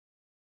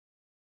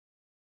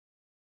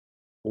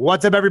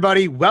What's up,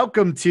 everybody?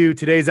 Welcome to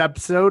today's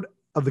episode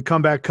of The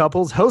Comeback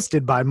Couples,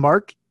 hosted by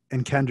Mark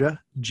and Kendra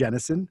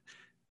Jennison.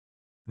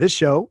 This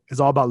show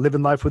is all about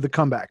living life with a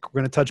comeback.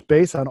 We're going to touch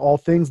base on all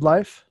things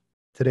life.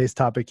 Today's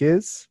topic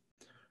is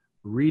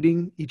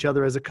reading each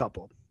other as a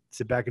couple.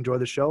 Sit back, enjoy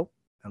the show,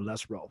 and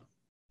let's roll.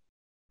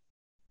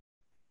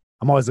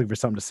 I'm always looking for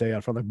something to say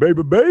out front, like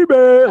 "baby, baby."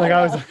 Like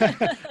I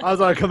was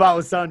going to come out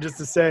with something just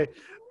to say,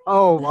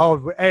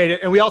 hey,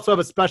 and we also have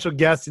a special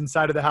guest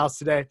inside of the house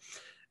today.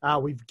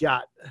 We've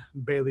got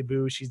Bailey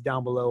Boo. She's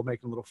down below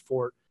making a little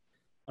fort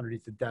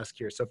underneath the desk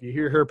here. So if you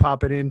hear her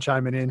popping in,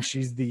 chiming in,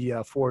 she's the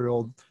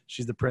 4-year-old.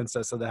 She's the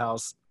princess of the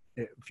house.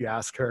 If you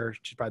ask her,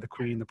 she's probably the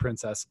queen, the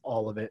princess,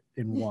 all of it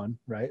in one,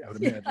 right? I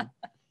would imagine.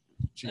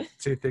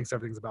 She thinks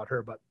everything's about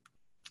her. But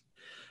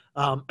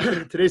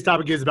today's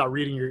topic is about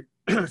reading your,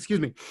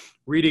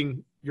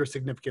 reading your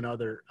significant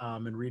other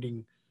and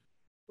reading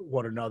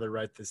one another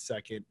right this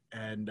second.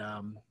 And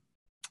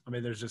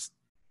there's just,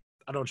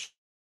 I don't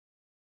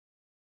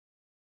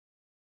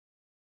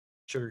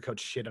sugarcoat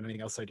shit on anything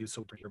else I do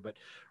super here, but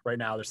right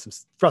now there's some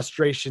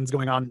frustrations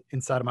going on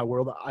inside of my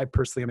world. I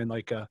personally am in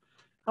like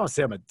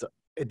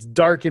it's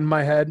dark in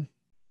my head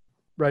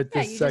right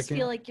this second. You just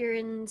feel like you're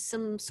in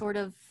some sort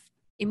of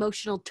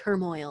emotional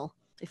turmoil,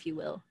 if you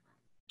will.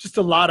 Just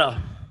there's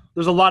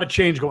a lot of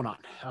change going on,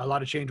 a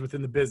lot of change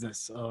within the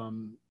business.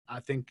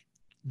 I think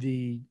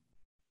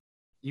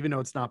even though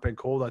it's not been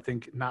cold, I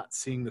think not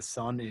seeing the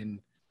sun in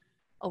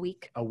a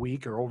week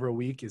or over a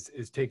week is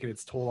taking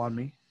its toll on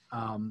me.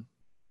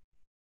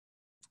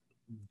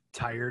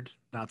 Tired,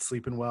 not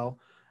sleeping well,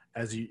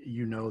 as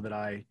you know that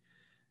I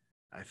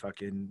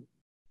fucking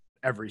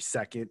every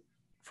second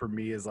for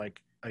me is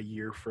like a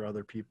year for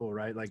other people,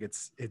 right? Like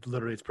it's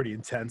pretty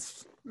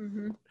intense.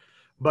 Mm-hmm.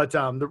 But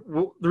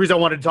the reason I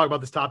wanted to talk about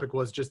this topic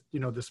was just,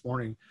 this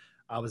morning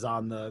I was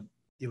on the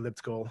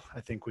elliptical, I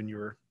think, when you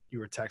were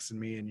texting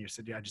me and you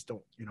said, I just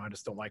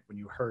don't like when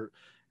you hurt.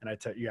 And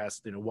you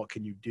asked, what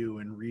can you do?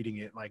 And reading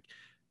it, like,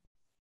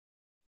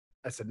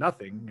 I said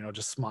nothing,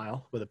 just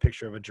smile with a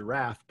picture of a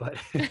giraffe. But,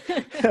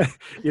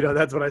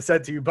 that's what I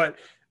said to you. But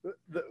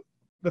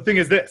the thing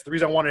is this, the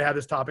reason I wanted to have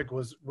this topic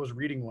was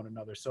reading one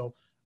another. So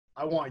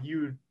I want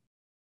you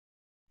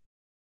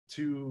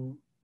to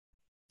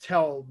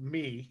tell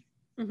me,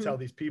 tell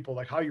these people,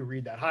 like, how you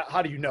read that.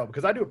 How do you know?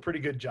 Because I do a pretty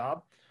good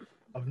job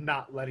of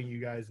not letting you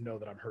guys know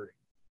that I'm hurting.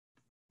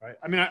 Right?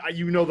 I mean,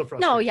 the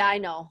frustration. No, yeah, I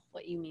know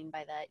what you mean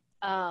by that.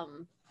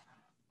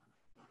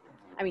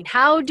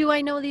 How do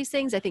I know these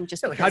things? I think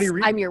just because how do you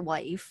read? I'm your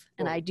wife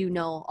and I do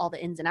know all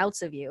the ins and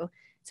outs of you.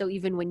 So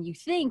even when you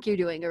think you're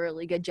doing a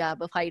really good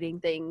job of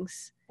hiding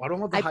things. Well, I don't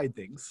want to hide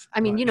things.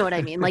 You know what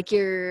I mean? Like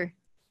your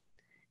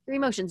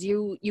emotions,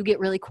 you get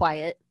really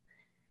quiet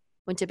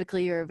when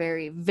typically you're a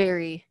very,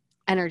 very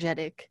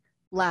energetic,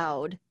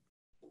 loud,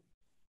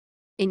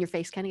 in your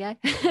face kind of guy.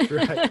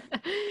 Right.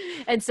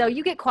 And so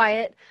you get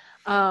quiet,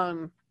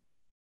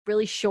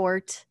 really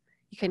short.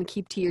 You can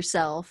keep to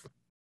yourself,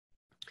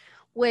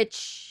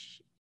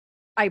 which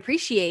I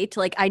appreciate.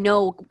 Like, I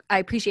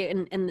appreciate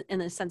in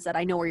the sense that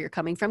I know where you're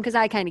coming from, because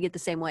I kind of get the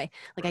same way.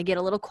 Like, I get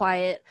a little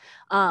quiet.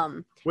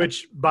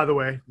 Which, by the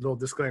way, little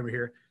disclaimer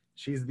here,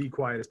 she's the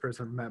quietest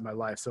person I've met in my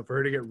life. So for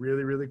her to get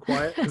really, really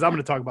quiet, because I'm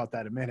going to talk about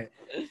that in a minute,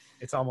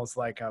 it's almost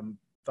like I'm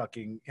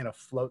fucking in a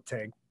float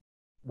tank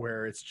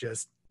where it's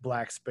just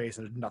black space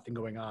and there's nothing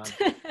going on.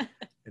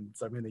 And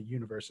so, the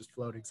universe is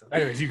floating. So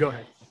anyways, you go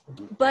ahead.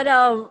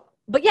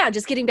 But yeah,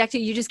 just getting back to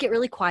you just get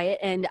really quiet.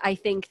 And I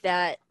think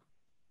that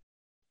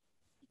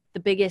the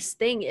biggest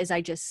thing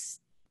is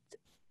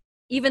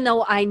even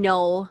though I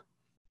know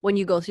when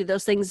you go through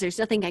those things, there's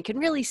nothing I can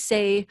really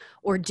say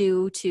or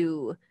do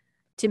to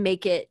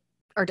make it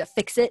or to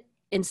fix it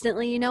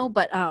instantly,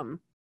 but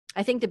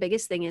I think the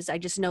biggest thing is I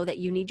just know that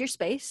you need your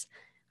space.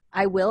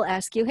 I will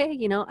ask you, hey,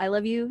 I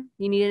love you.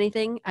 You need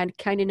anything? I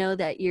kind of know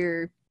that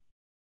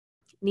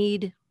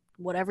need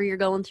whatever you're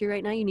going through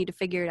right now, you need to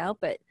figure it out,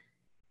 but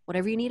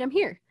whatever you need, I'm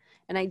here.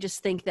 And I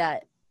just think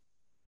that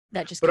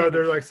just. But are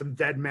there like some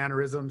dead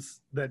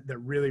mannerisms that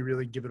really,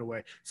 really give it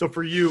away? So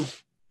for you,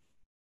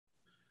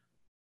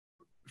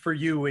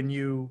 when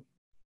you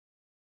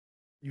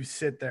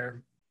sit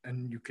there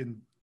and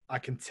I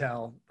can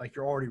tell, like,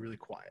 you're already really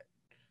quiet.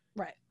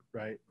 Right.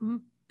 Right. Mm-hmm.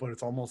 But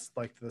it's almost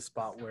like to the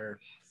spot where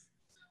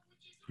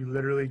you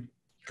literally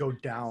go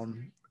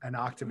down an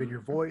octave in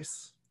your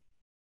voice.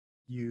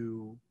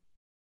 You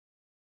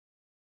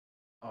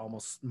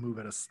almost move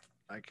at a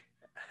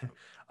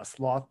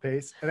sloth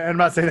pace, and I'm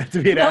not saying that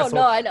to be an asshole.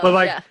 No, I know.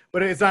 But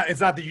but it's not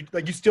that you,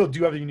 like, you still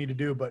do everything you need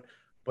to do, but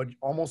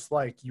almost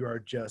like you are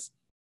just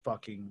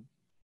fucking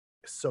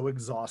so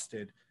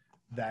exhausted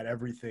that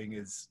everything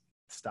is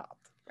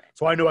stopped. Right.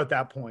 So I know at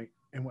that point,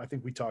 and I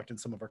think we talked in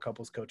some of our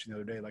couples coaching the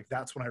other day, like,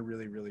 that's when I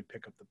really, really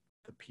pick up the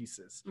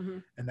pieces. Mm-hmm.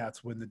 And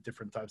that's when the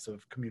different types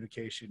of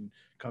communication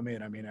come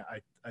in.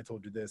 I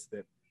told you this,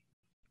 that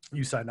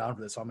you signed on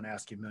for this, so I'm going to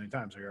ask you a million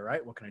times, are you all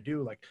right? What can I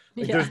do? Like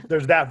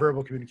there's that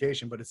verbal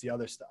communication, but it's the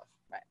other stuff,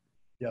 right?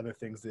 The other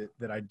things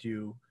that I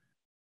do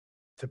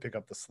to pick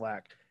up the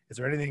slack. Is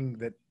there anything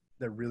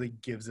that really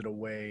gives it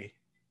away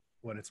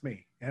when it's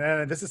me?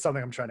 And this is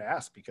something I'm trying to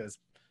ask because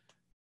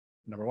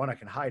number one, I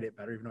can hide it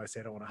better, even though I say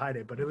I don't want to hide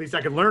it, but at least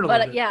I can learn a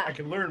little bit. Yeah, I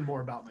can learn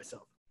more about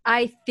myself.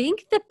 I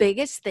think the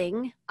biggest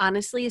thing,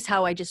 honestly, is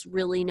how I just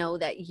really know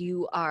that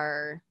you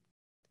are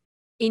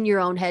in your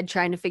own head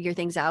trying to figure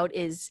things out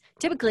is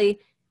typically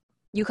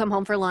you come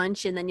home for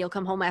lunch and then you'll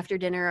come home after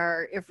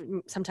dinner, or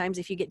sometimes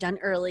if you get done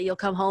early, you'll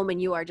come home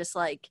and you are just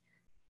like,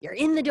 you're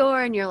in the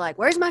door and you're like,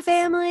 where's my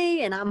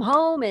family? And I'm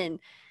home.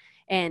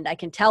 And I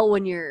can tell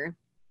when you're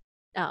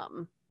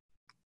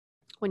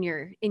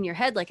in your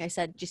head, like I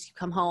said, just you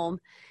come home,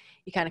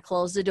 you kind of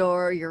close the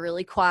door, you're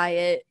really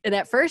quiet. And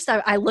at first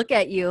I look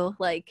at you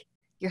like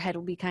your head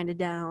will be kind of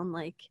down,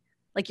 like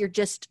you're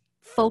just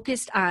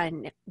focused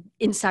on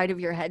inside of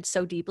your head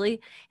so deeply.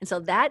 And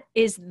so that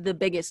is the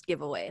biggest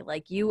giveaway.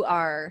 Like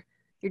you're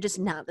just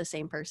not the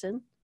same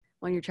person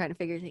when you're trying to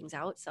figure things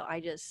out. So I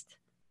just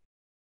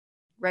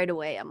right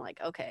away, I'm like,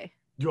 okay.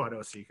 Do you want to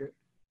know a secret?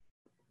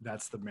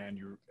 That's the man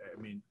you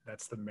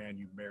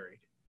married.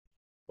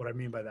 What I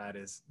mean by that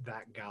is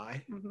that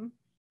guy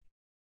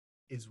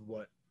is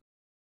what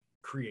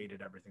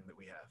created everything that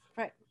we have.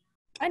 Right.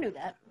 I knew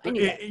that. I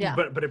knew that. Yeah.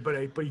 But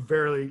he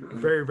very,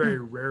 very, very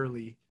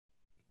rarely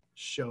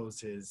shows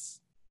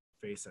his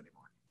face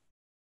anymore.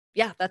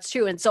 Yeah, that's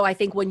true. And so I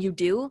think when you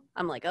do,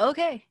 I'm like,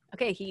 okay,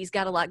 he's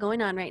got a lot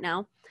going on right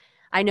now.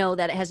 I know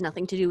that it has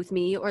nothing to do with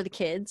me or the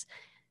kids.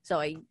 So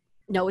I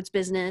know it's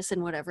business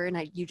and whatever.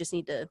 And you just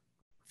need to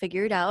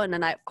figure it out. And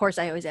then of course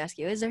I always ask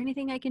you, is there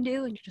anything I can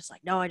do? And you're just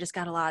like, no, I just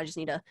got a lot. I just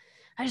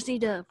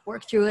need to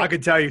work through it. I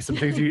could tell you some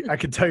things you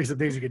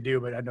could do,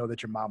 but I know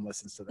that your mom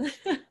listens to this.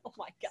 Oh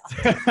my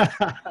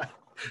God.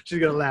 She's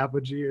going to laugh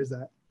when she hears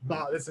that.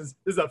 Wow, this is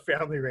a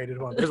family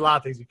rated one. There's a lot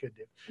of things you could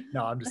do.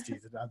 No, I'm just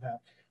teasing about that.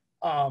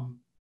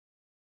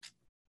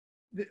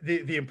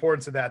 The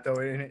importance of that though,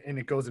 and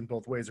it goes in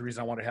both ways. The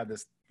reason I want to have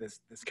this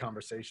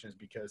conversation is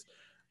because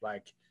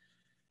like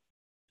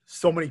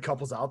so many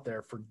couples out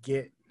there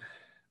forget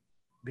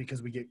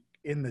because we get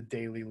in the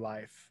daily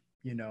life,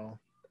 you know.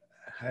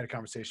 I had a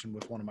conversation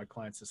with one of my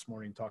clients this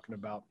morning talking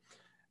about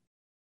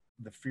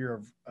the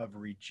fear of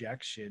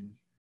rejection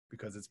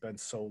because it's been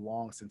so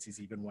long since he's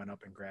even went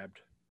up and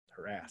grabbed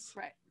her ass.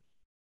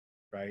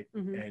 Right.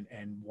 Mm-hmm.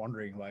 And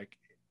wondering like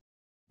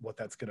what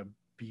that's going to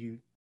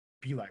be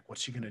like,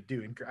 what's she going to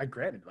do? And I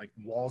granted, like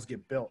walls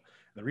get built.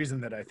 And the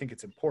reason that I think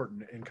it's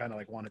important and kind of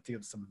like wanted to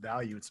give some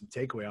value and some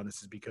takeaway on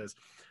this is because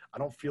I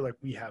don't feel like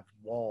we have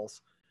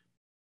walls.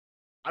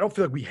 I don't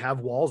feel like we have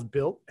walls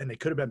built, and they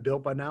could have been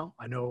built by now.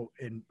 I know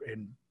in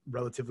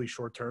relatively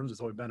short terms, it's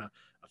only been a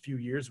few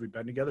years we've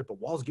been together, but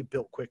walls get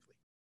built quickly.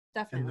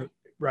 Definitely.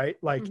 Right?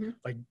 Like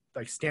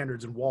like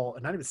standards and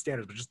and not even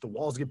standards, but just the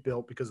walls get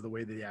built because of the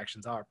way that the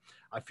actions are.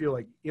 I feel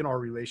like in our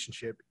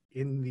relationship,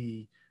 in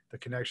the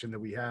connection that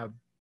we have,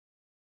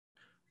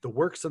 the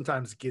work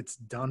sometimes gets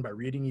done by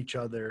reading each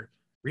other,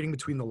 reading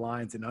between the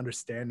lines and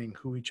understanding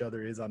who each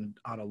other is on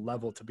a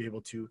level to be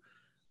able to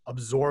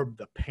absorb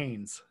the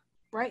pains.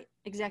 Right,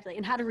 exactly.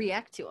 And how to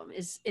react to them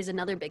is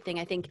another big thing.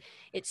 I think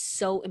it's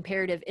so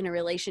imperative in a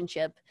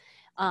relationship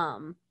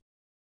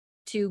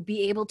to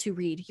be able to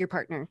read your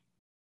partner.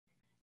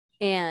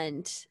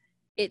 And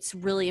it's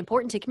really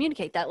important to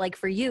communicate that. Like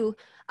for you,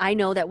 I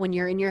know that when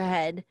you're in your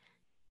head,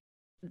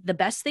 the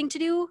best thing to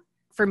do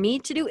for me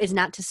to do is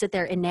not to sit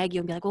there and nag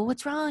you and be like, well,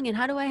 what's wrong? And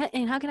how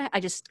can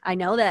I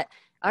know that,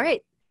 all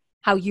right,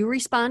 how you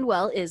respond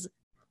well is,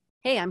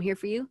 hey, I'm here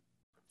for you.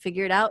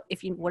 Figure it out.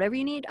 Whatever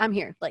you need, I'm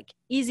here. Like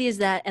easy as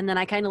that. And then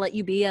I kind of let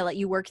you be, I let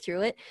you work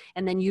through it.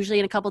 And then usually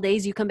in a couple of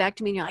days you come back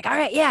to me and you're like, all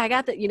right, yeah, I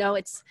got that. You know,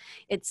 it's,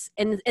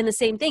 and the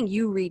same thing,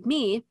 you read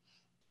me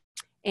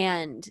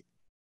and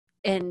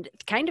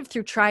kind of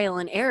through trial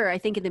and error. I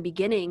think in the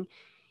beginning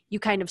you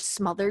kind of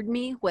smothered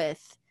me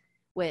with,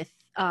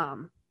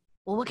 well,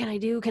 what can I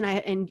do?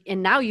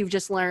 And now you've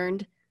just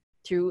learned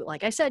through,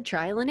 like I said,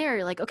 trial and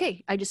error, like,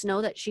 okay, I just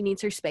know that she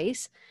needs her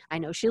space. I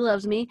know she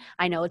loves me.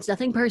 I know it's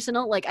nothing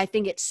personal. Like, I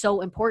think it's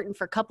so important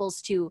for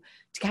couples to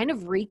kind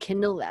of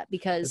rekindle that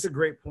because that's a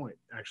great point,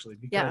 actually,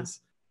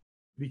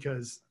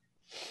 because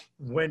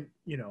when,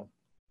 you know,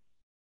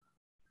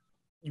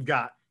 you've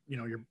got, you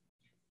know,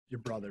 your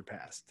brother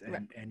passed and,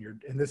 right.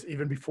 and this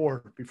even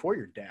before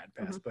your dad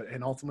passed, but,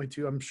 and ultimately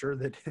too, I'm sure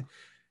that,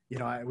 you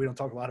know, we don't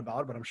talk a lot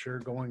about it, but I'm sure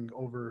going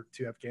over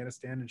to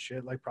Afghanistan and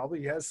shit, like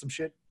probably has some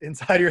shit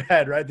inside your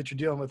head, right, that you're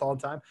dealing with all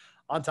the time,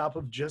 on top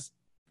of just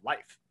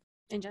life.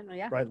 In general,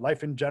 yeah. Right,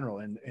 life in general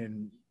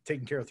and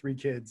taking care of 3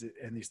 kids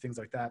and these things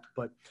like that.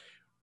 But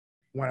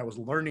when I was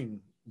learning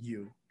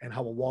you and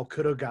how a wall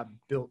could have got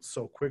built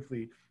so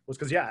quickly was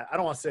because, yeah, I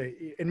don't want to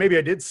say, and maybe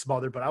I did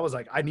smother, but I was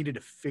like, I needed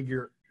to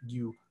figure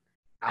you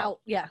out.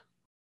 Yeah.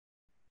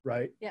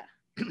 Right? Yeah.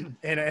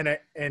 and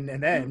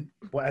then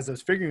well, as I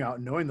was figuring out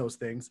and knowing those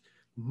things,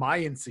 my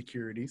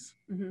insecurities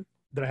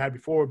that I had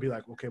before would be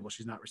like, okay, well,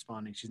 she's not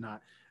responding.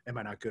 Am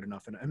I not good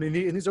enough? And I mean,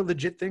 these are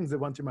legit things that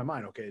went through my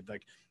mind. Okay,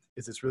 like,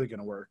 is this really going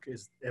to work?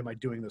 Am I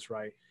doing this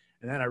right?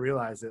 And then I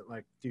realized that,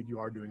 like, dude, you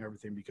are doing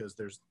everything because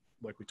there's,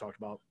 like we talked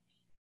about,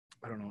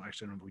 I don't know,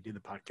 actually, I don't know if we did the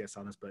podcast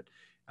on this, but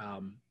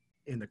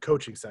in the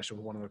coaching session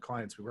with one of the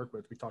clients we work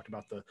with, we talked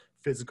about the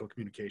physical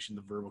communication,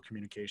 the verbal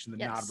communication, the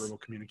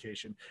nonverbal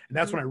communication. And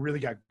that's when I really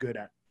got good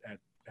at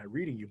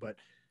reading you. But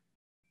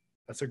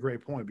that's a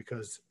great point,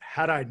 because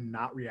had I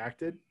not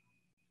reacted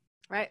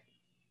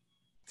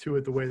to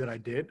it the way that I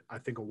did, I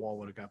think a wall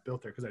would have got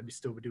built there, because I'd be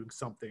still doing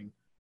something.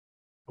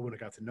 I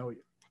wouldn't have got to know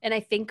you. And I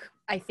think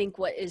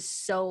what is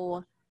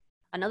so,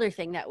 another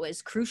thing that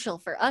was crucial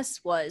for us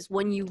was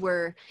when you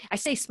were, I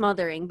say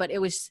smothering, but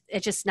it's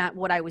just not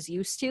what I was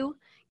used to,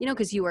 you know,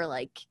 because you were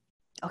like,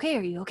 okay,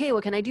 are you okay?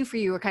 What can I do for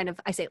you? Or kind of,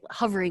 I say,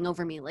 hovering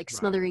over me, like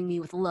smothering me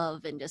with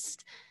love and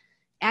just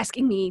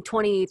asking me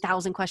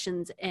 20,000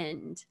 questions.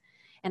 And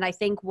I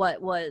think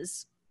what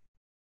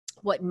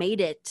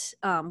made it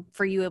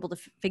for you able to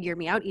figure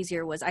me out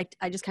easier was I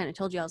just kind of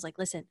told you, I was like,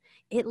 listen,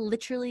 it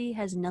literally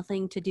has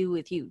nothing to do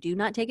with you. Do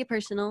not take it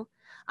personal.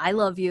 I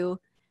love you.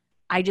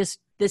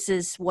 This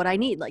is what I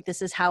need. Like,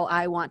 this is how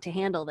I want to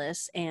handle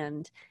this.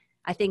 And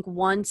I think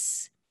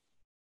once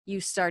you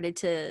started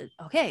to,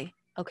 okay,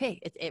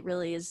 it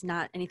really is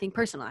not anything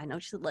personal. I know,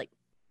 just like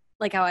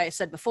how I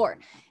said before.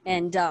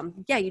 And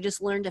you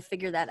just learn to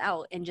figure that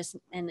out. And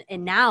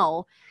and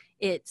now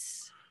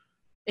it's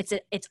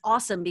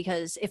awesome,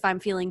 because if I'm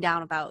feeling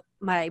down about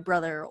my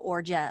brother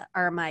or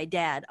my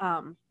dad,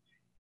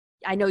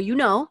 I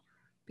know,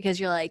 because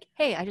you're like,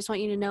 hey, I just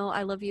want you to know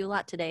I love you a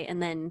lot today. And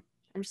then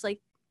I'm just like,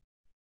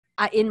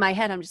 in my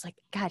head, I'm just like,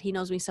 God, he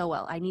knows me so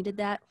well. I needed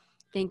that.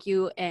 Thank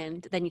you.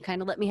 And then you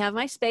kind of let me have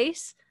my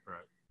space. Right.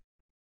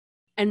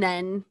 And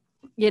then,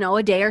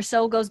 a day or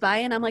so goes by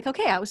and I'm like,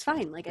 okay, I was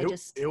fine. Like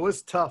it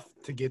was tough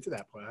to get to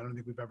that point. I don't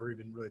think we've ever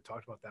even really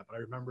talked about that, but I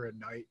remember at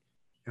night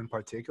in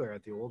particular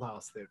at the old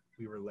house that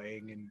we were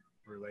laying in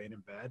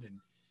bed and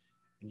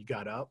you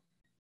got up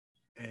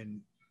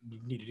and you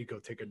needed to go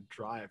take a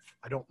drive.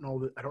 I don't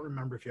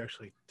remember if you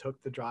actually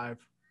took the drive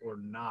or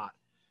not,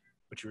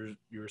 but you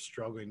were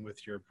struggling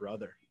with your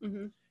brother.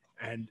 Mm-hmm.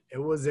 And it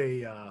was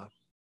an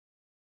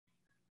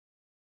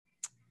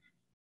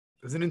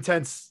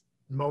intense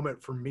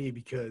moment for me,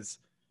 because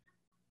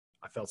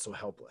I felt so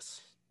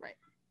helpless.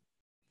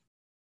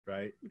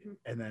 Right.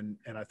 Mm-hmm.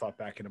 And I thought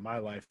back into my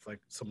life, like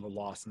some of the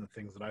loss and the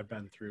things that I've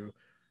been through.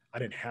 I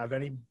didn't have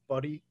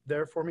anybody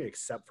there for me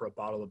except for a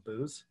bottle of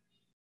booze.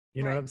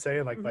 You know what I'm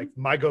saying? Like, like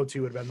my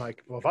go-to would have been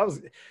like, well,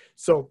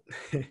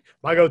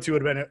 my go-to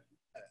would have been,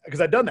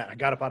 because I'd done that. I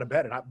got up out of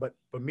bed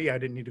but me, I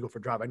didn't need to go for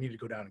a drive. I needed to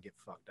go down and get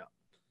fucked up.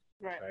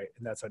 Right.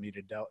 And that's how I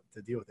needed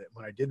to deal with it.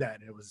 When I did that,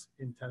 and it was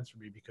intense for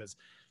me because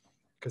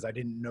I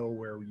didn't know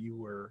where you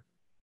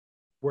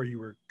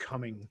were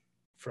coming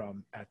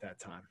from at that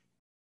time.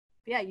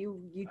 Yeah,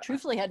 you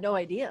truthfully had no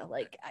idea.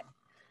 Like,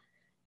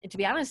 to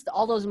be honest,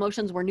 all those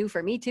emotions were new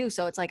for me too.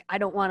 So it's like, I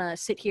don't want to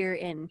sit here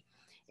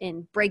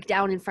and break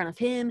down in front of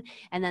him.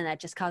 And then that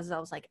just causes, I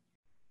was like,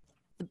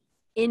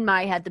 in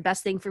my head, the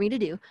best thing for me to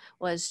do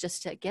was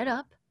just to get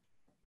up,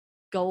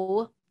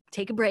 go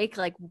take a break,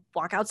 like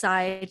walk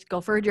outside,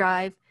 go for a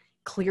drive,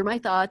 clear my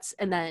thoughts.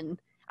 And then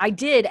I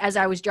did, as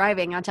I was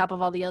driving, on top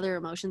of all the other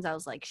emotions, I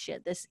was like,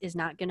 shit, this is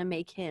not going to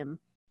make him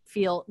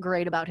feel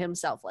great about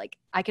himself. Like,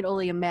 I can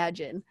only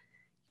imagine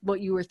what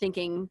you were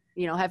thinking,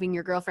 having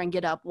your girlfriend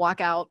get up,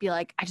 walk out, be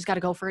like, I just got to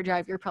go for a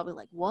drive. You're probably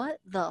like, what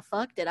the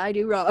fuck did I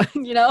do wrong?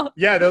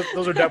 Yeah,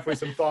 those are definitely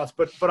some thoughts,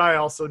 but I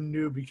also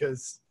knew,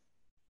 because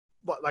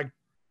like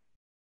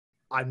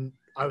I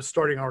was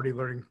starting already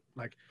learning,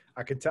 like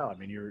I could tell. I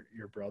mean,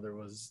 your brother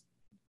was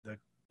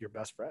your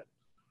best friend.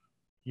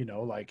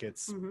 Like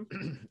it's,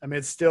 I mean,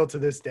 it's still to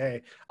this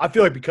day, I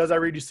feel like, because I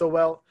read you so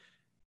well,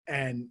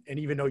 and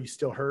even though you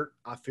still hurt,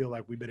 I feel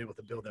like we've been able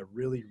to build a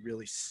really,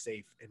 really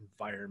safe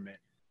environment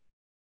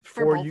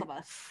for both of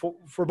us.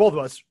 For both of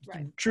us,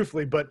 right.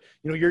 Truthfully. But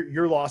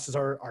your losses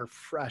are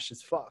fresh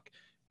as fuck,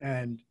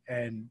 and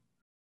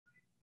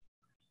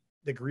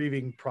the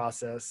grieving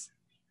process,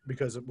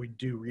 because we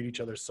do read each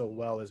other so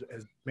well,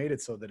 has made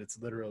it so that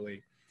it's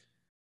literally,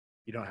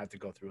 you don't have to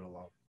go through it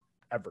alone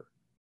ever.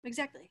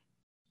 Exactly.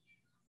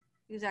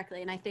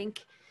 And I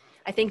think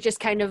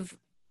just kind of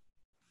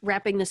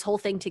wrapping this whole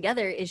thing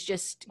together is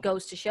just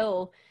goes to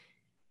show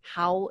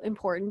how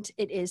important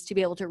it is to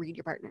be able to read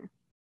your partner.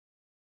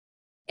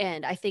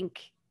 And I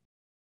think,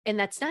 and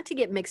that's not to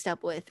get mixed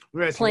up with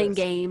playing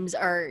games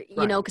or,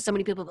 because so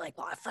many people are like,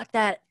 well, fuck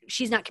that.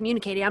 She's not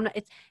communicating.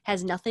 It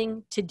has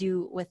nothing to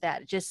do with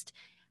that. Just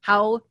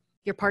how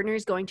your partner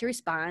is going to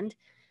respond,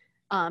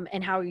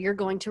 and how you're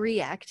going to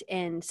react.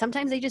 And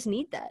sometimes they just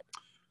need that,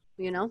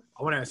 I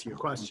want to ask you a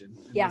question.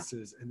 And yeah.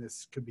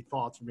 This could be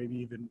thoughts, or maybe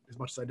even, as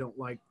much as I don't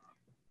like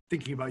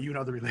thinking about you and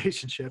other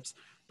relationships,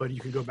 but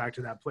you can go back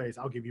to that place.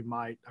 I'll give you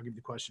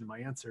the question and my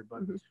answer.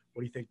 But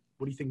what do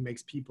you think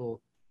makes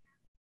people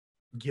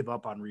give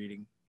up on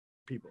reading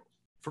people?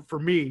 For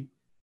me,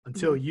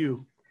 until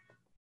you,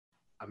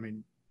 I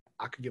mean,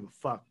 I could give a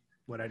fuck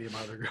what any of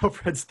my other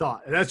girlfriends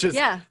thought. And that's just,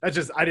 I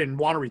didn't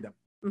want to read them.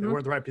 They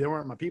weren't they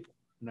weren't my people.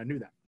 And I knew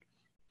that.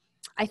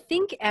 I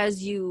think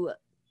as you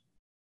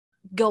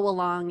go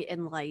along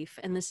in life,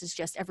 and this is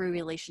just every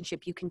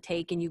relationship you can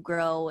take and you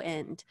grow,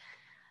 and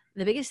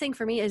the biggest thing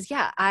for me is,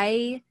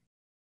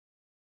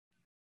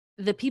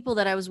 the people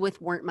that I was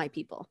with weren't my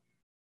people.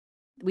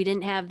 We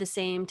didn't have the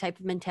same type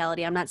of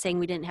mentality. I'm not saying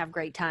we didn't have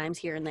great times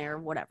here and there,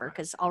 whatever,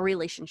 because all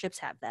relationships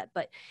have that,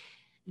 but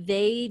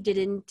they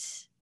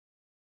didn't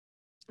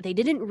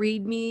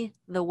read me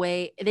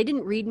they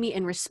didn't read me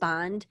and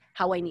respond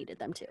how I needed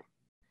them to.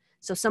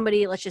 So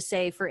somebody, let's just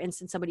say, for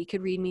instance, somebody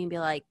could read me and be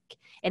like,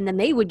 and then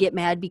they would get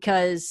mad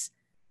because,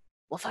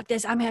 well, fuck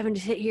this, I'm having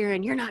to sit here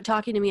and you're not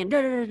talking to me and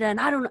da da da da, and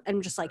I don't know.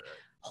 I'm just like,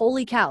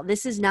 holy cow,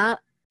 this is not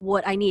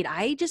what I need.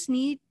 I just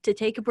need to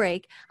take a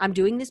break. I'm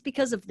doing this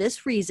because of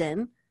this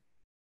reason.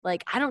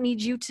 Like, I don't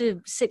need you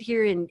to sit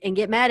here and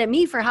get mad at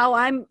me for how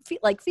I'm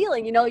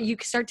feeling, you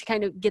start to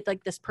kind of get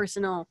like this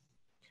personal,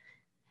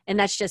 and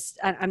that's just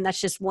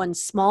one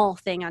small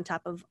thing on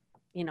top of,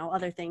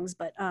 other things.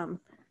 But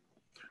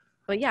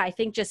yeah, I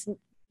think just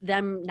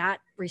them not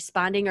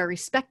responding or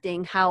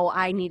respecting how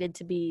I needed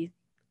to be,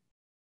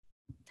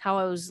 how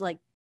I was like,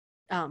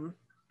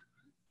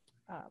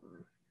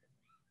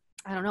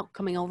 I don't know,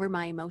 coming over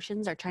my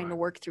emotions or trying to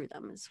work through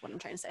them is what I'm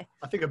trying to say.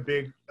 I think a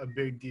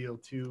big deal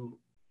too,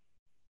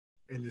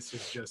 and this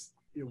is just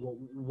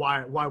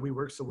why we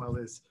work so well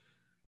is,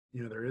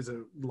 there is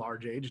a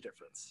large age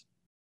difference.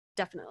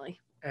 Definitely.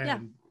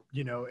 And,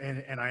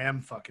 and I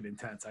am fucking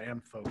intense. I am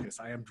focused.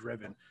 I am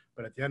driven.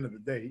 But at the end of the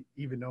day,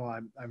 even though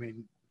I'm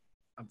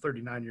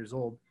 39 years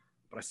old,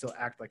 but I still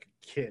act like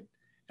a kid.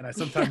 And I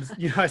sometimes,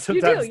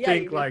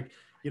 think like,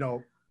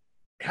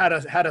 had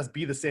us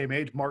be the same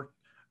age, Mark,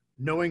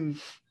 knowing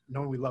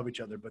we love each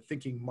other, but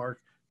thinking Mark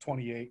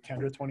 28,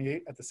 Kendra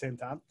 28 at the same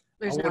time.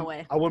 There's no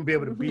way. I wouldn't be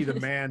able to be the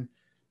man,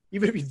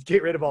 even if you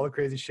get rid of all the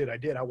crazy shit I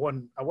did. I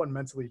wasn't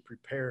mentally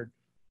prepared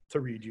to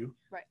read you.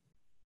 Right.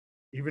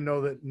 Even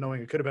though that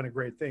knowing it could have been a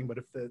great thing, but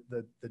if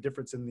the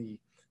difference in the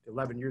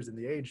 11 years in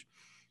the age,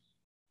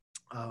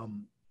 I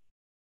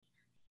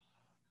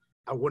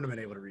wouldn't have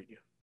been able to read you.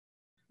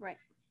 Right.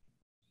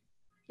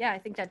 Yeah, I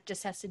think that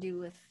just has to do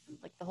with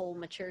like the whole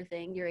mature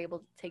thing. You're able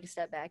to take a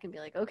step back and be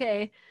like,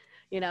 okay,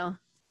 I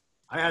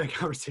had a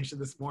conversation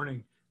this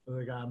morning with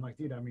a guy. I'm like,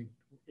 dude,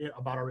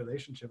 about our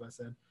relationship. I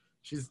said,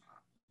 she's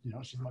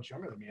much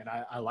younger than me, and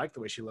I like the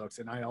way she looks.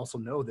 And I also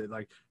know that,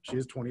 like, she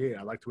is 28.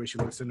 I like the way she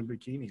looks in a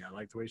bikini. I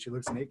like the way she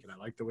looks naked. I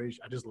like the way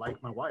I just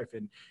like my wife,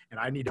 and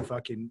I need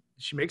to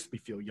she makes me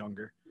feel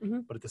younger. Mm-hmm.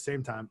 But at the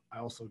same time, I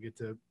also get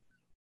to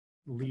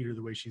lead her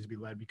the way she's to be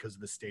led because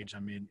of the stage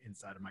I'm in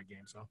inside of my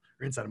game. So,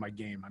 or inside of my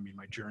game,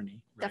 my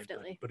journey. Right?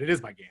 Definitely. But it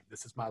is my game.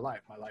 This is my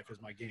life. My life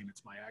is my game.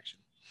 It's my action.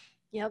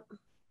 Yep.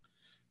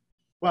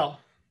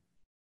 Well,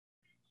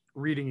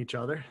 reading each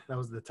other, that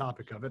was the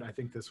topic of it. I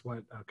think this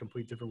went a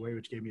complete different way,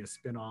 which gave me a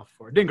spin-off,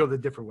 or it didn't go the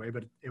different way,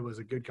 but it was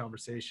a good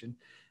conversation.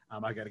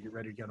 I got to get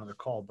ready to get another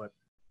call, but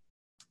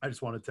I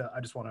just want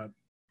to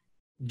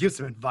give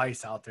some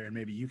advice out there, and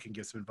maybe you can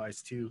give some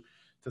advice too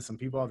to some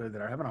people out there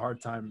that are having a hard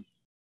time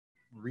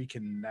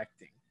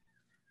reconnecting,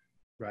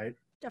 right?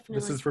 Definitely.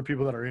 This is for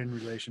people that are in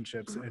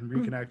relationships and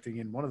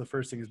reconnecting. And one of the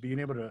first things is being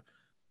able to,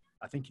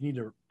 I think you need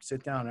to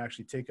sit down and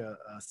actually take a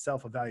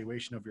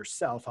self-evaluation of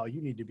yourself, how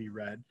you need to be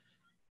read,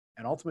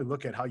 and ultimately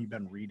look at how you've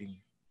been reading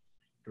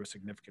to a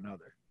significant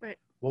other. Right.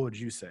 What would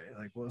you say?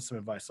 Like, what's some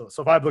advice? So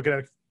if I'm looking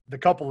at the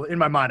couple in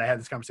my mind, I had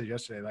this conversation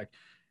yesterday. Like,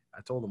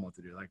 I told them what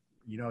to do. Like,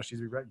 she's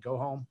regret. Go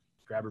home,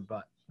 grab her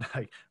butt,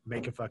 like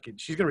make a fucking.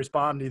 She's gonna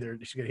respond. Either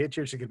she's gonna hit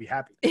you, or she's gonna be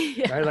happy.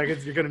 Yeah. Right?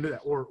 Like, you're gonna do that,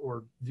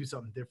 or do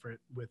something different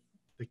with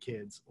the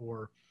kids,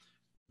 or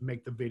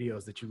make the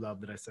videos that you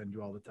love that I send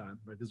you all the time.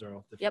 Right? These are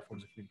all different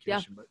forms of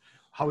communication. But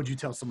how would you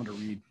tell someone to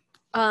read?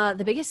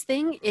 The biggest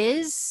thing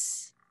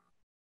is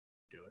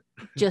do it.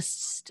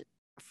 Just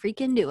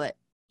freaking do it.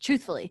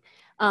 Truthfully.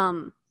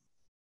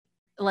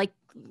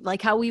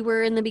 Like how we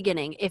were in the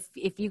beginning. If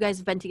you guys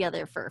have been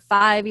together for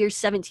 5 years,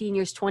 17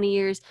 years, 20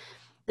 years,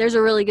 there's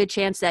a really good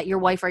chance that your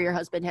wife or your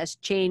husband has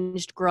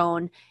changed,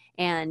 grown,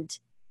 and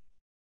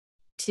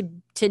to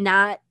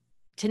not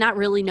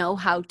really know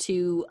how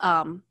to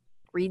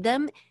read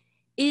them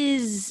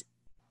is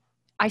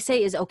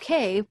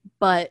okay,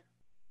 but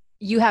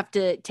you have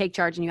to take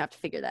charge and you have to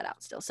figure that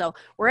out still. So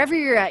wherever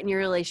you're at in your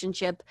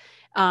relationship,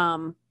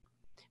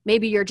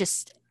 maybe you're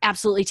just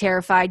absolutely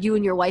terrified. You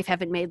and your wife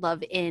haven't made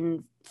love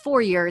in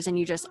 4 years and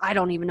I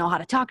don't even know how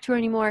to talk to her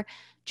anymore.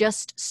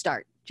 Just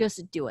start.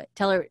 Just do it.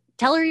 Tell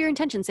her your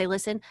intention. Say,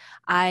 listen,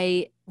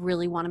 I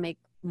really want to make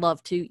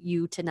love to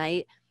you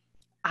tonight.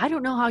 I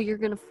don't know how you're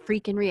going to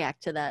freaking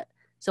react to that.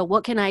 So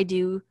what can I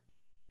do?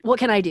 What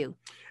can I do?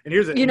 And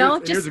here's a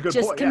good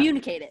just point.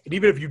 Communicate it. And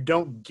even if you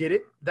don't get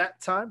it that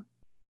time,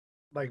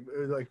 like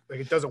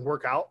it doesn't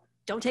work out.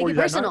 Don't take it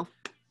personal.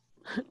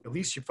 At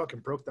least you fucking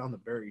broke down the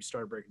barrier. You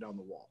started breaking down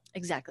the wall.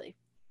 Exactly.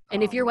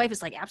 And if your wife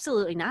is like,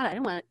 absolutely not, I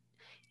don't want it.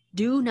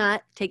 Do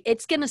not take,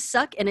 it's going to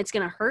suck and it's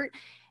going to hurt.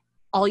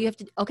 All you have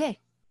to, okay.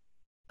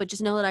 But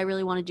just know that I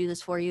really want to do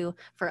this for you,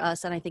 for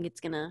us. And I think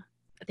it's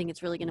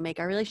really going to make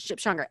our relationship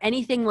stronger.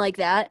 Anything like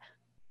that,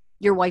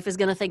 your wife is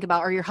going to think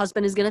about, or your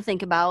husband is going to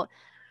think about.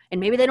 And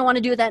maybe they don't want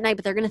to do it that night,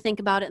 but they're going to think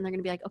about it and they're going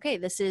to be like, okay,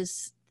 this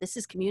is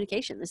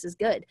communication. This is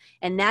good.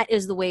 And that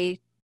is the way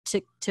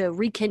to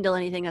rekindle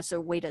anything. That's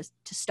a way to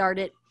start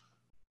it.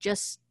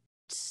 Just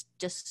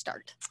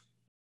start.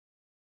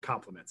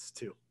 Compliments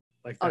too.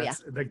 Like Oh,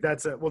 that's like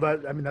that's a well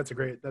that I mean that's a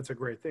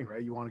great thing,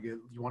 right? You want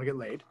to get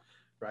laid,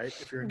 right?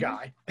 If you're a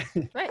guy,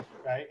 Right.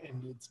 right?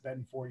 And it's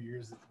been 4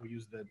 years. We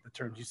use the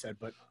terms you said,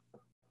 but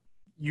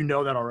you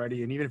know that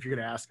already. And even if you're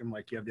going to ask him,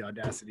 like you have the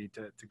audacity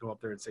to go up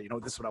there and say, you know,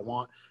 this is what I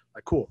want.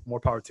 Like, cool, more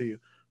power to you.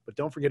 But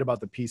don't forget about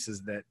the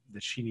pieces that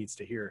she needs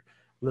to hear.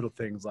 Little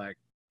things like,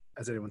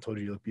 has anyone told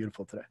you look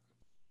beautiful today?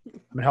 I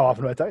mean, how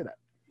often do I tell you that?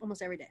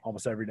 Almost every day.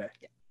 Almost every day.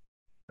 Yeah.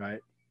 Right.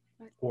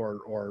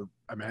 Or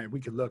I mean, we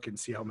could look and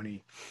see how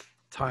many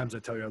times I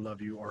tell you I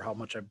love you or how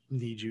much I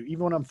need you.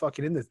 Even when I'm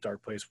fucking in this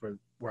dark place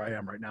where I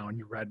am right now and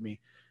you read me,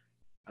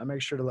 I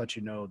make sure to let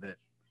you know that.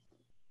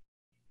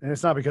 And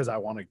it's not because I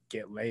want to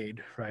get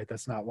laid, right?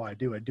 That's not why I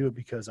do. I do it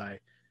because I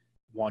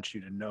want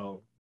you to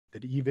know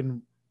that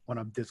even when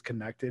I'm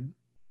disconnected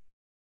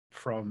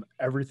from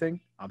everything,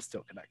 I'm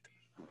still connected.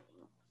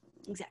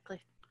 Exactly.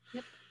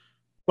 Yep.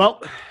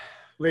 Well,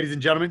 ladies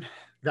and gentlemen,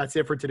 that's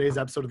it for today's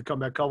episode of the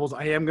Comeback Couples.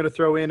 I am going to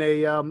throw in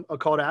a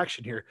call to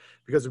action here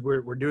because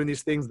we're doing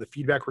these things. The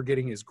feedback we're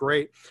getting is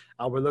great.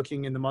 We're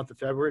looking in the month of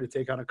February to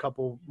take on a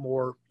couple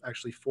more,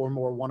 actually 4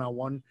 more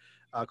one-on-one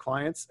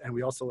clients. And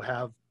we also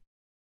have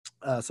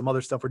some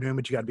other stuff we're doing,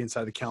 but you got to be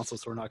inside the council,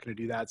 so we're not going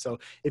to do that. So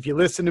if you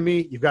listen to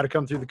me, you've got to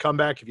come through the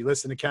comeback. If you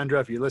listen to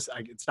Kendra, if you listen,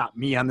 it's not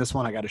me on this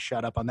one. I got to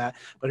shut up on that.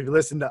 But if you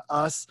listen to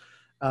us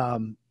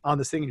on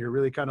this thing and you're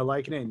really kind of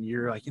liking it and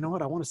you're like, you know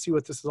what, I want to see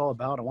what this is all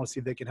about. I want to see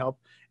if they can help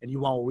and you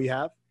want what we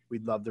have,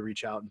 we'd love to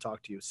reach out and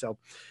talk to you. So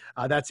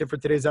that's it for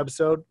today's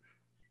episode.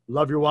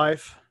 Love your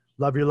wife.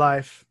 Love your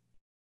life.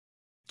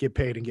 Get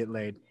paid and get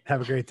laid.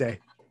 Have a great day.